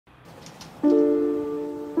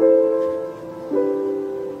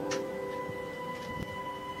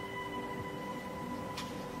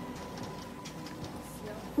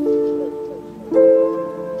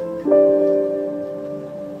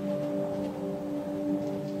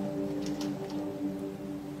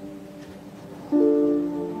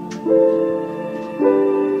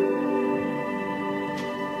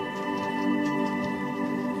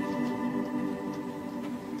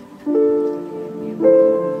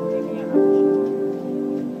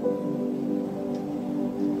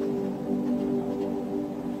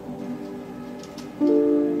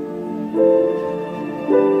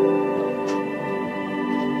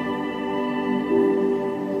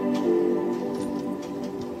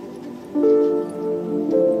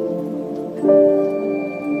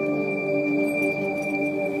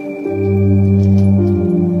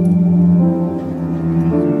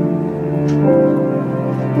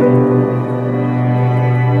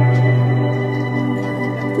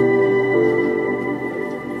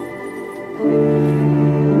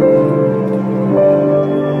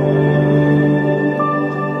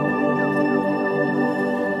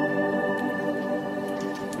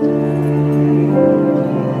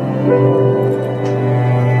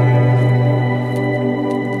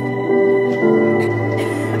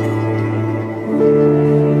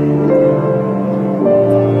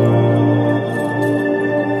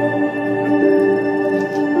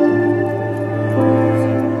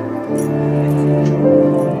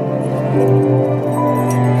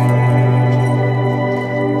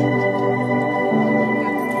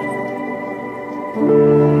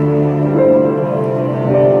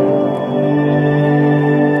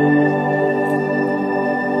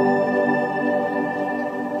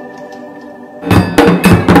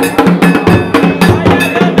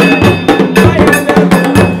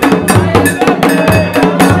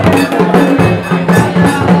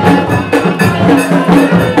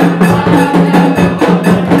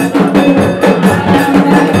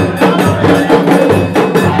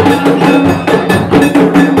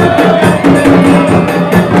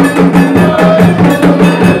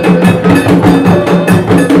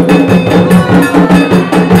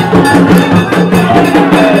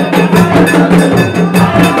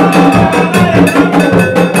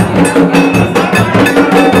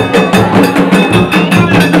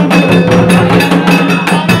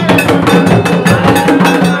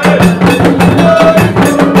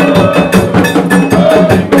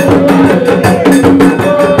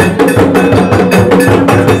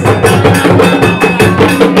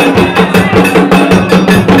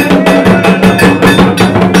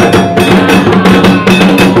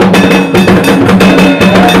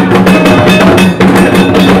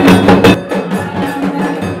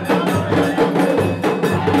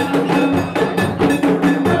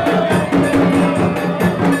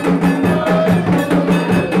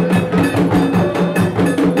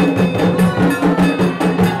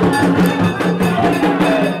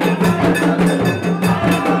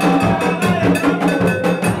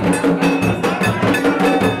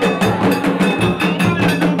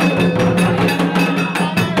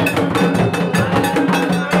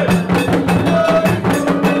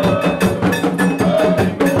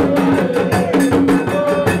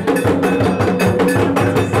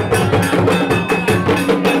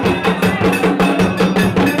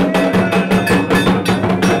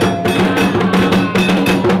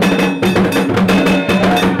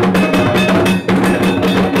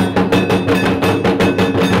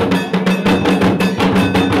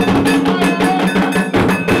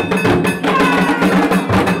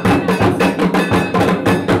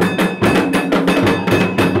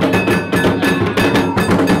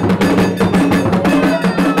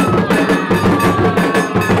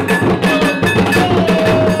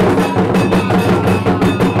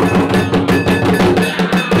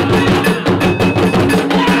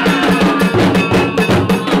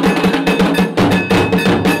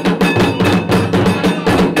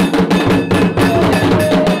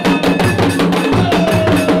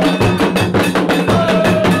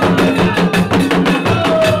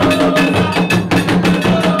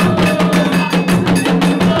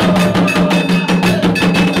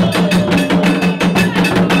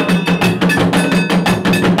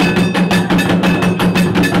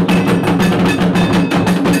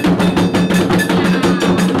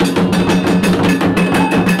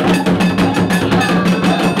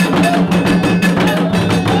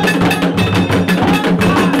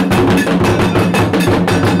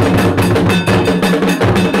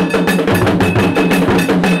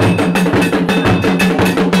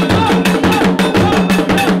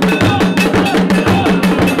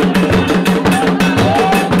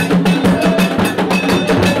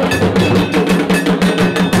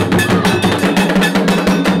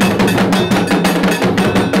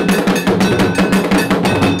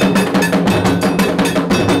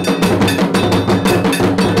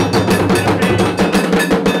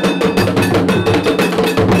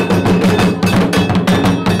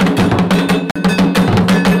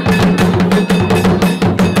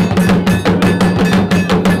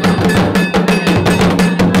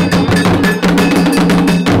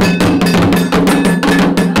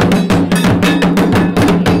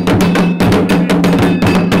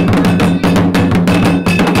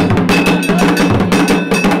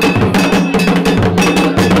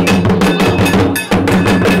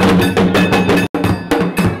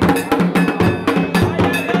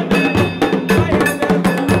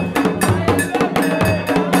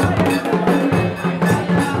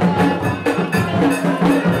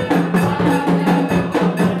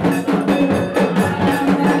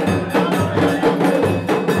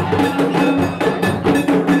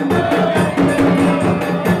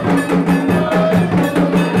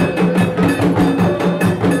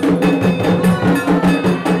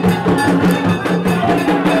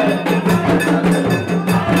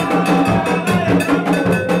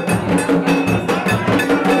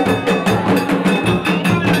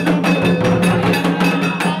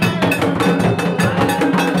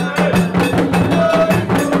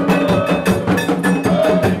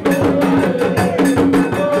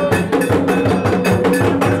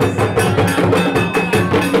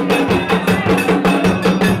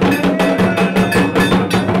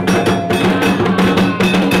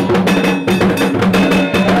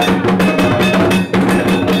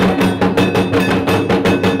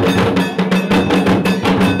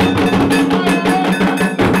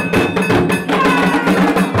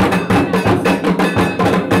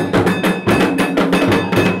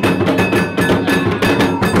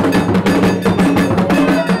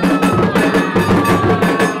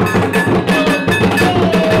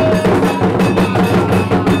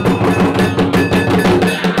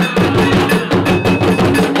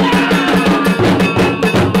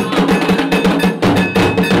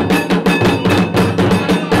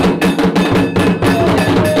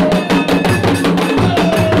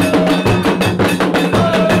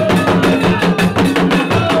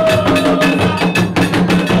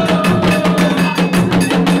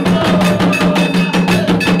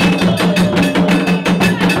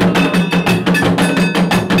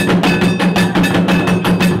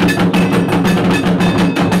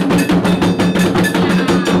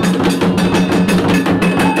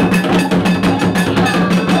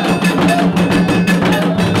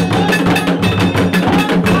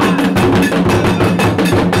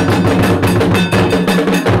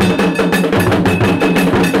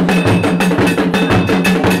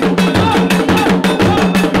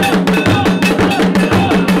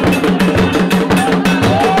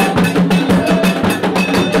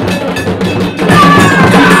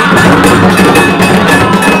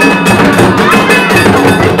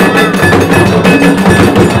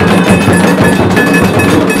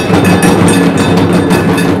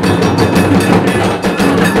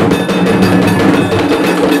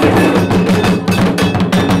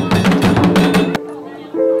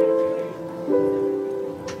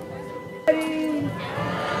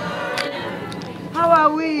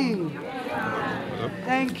are we?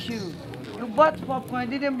 Thank you. You bought popcorn,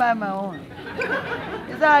 didn't buy my own.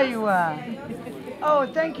 Is that how you are? Oh,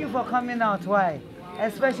 thank you for coming out. Why?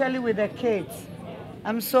 Especially with the kids.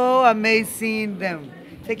 I'm so amazed seeing them.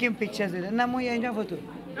 Taking pictures with them. Namo, you enjoy photo.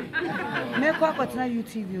 Make what na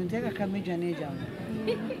YouTube you take a camera jam.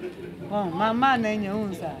 Oh, mama na your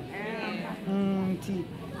own side.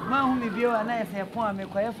 Ma who me be and I say point me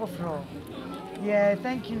quiet for floor. Yeah,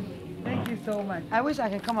 thank you. Thank you so much. I wish I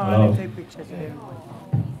could come around and take pictures with everyone.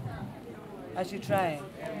 I should try.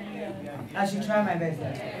 I should try my best.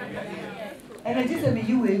 And I just say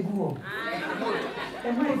you will go.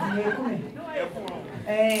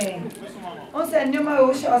 On said no more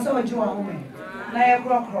wish also a Joan. Now a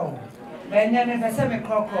crow. When you never send me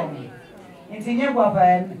crow. It's in your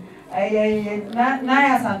papa.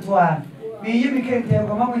 Asantiwaa. Me you became there,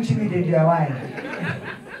 come on, you did your wife.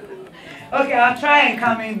 Okay, I'll try and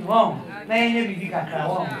come in home. Now you be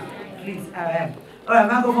home. Please, I am. All right,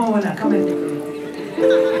 I'll go home when I come in.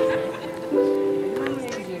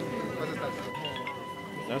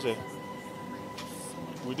 That's it.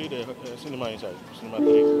 We did a cinema inside, cinema 3.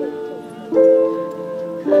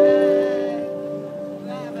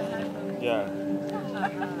 Yeah.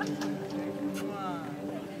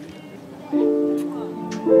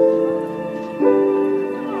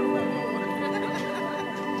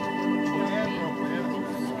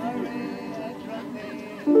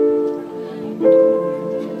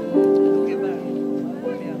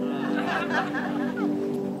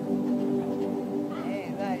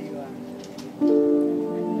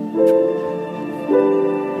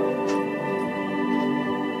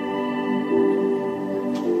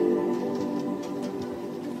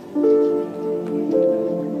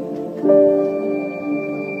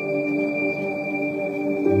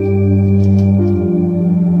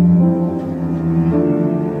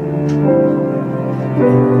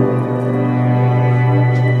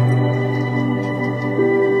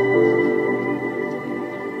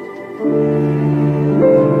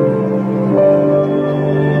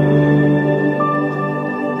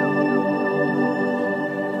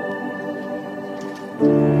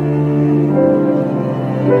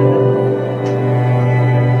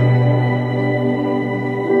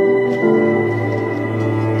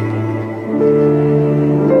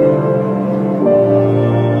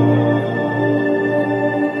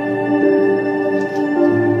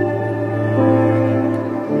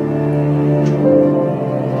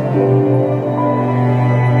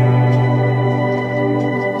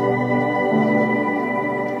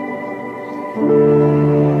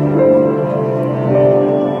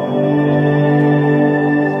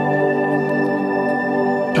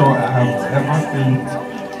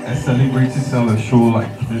 A celebrity sell a show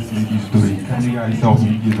like this lady's doing. Can you guys help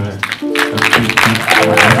me give a big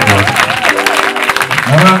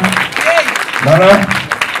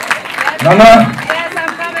Nana? Yes,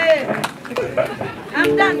 I'm coming.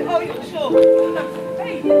 I'm done. Oh, you show.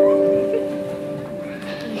 Hey.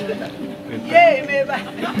 Yay, baby.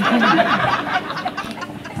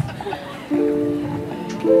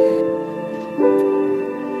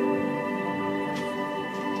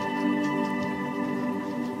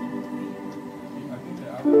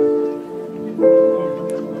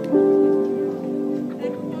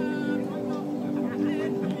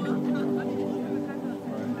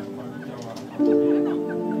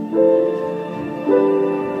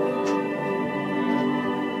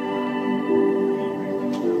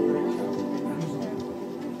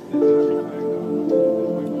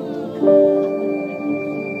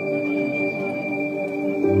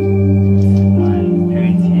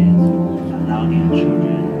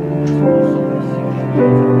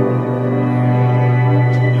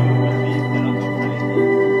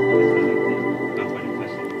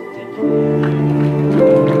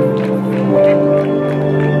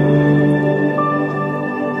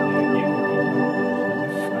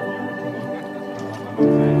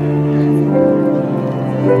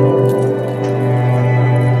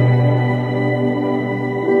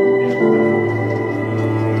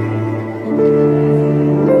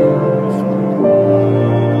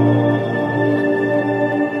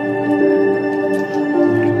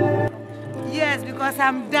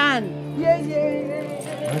 I'm done. Yeah.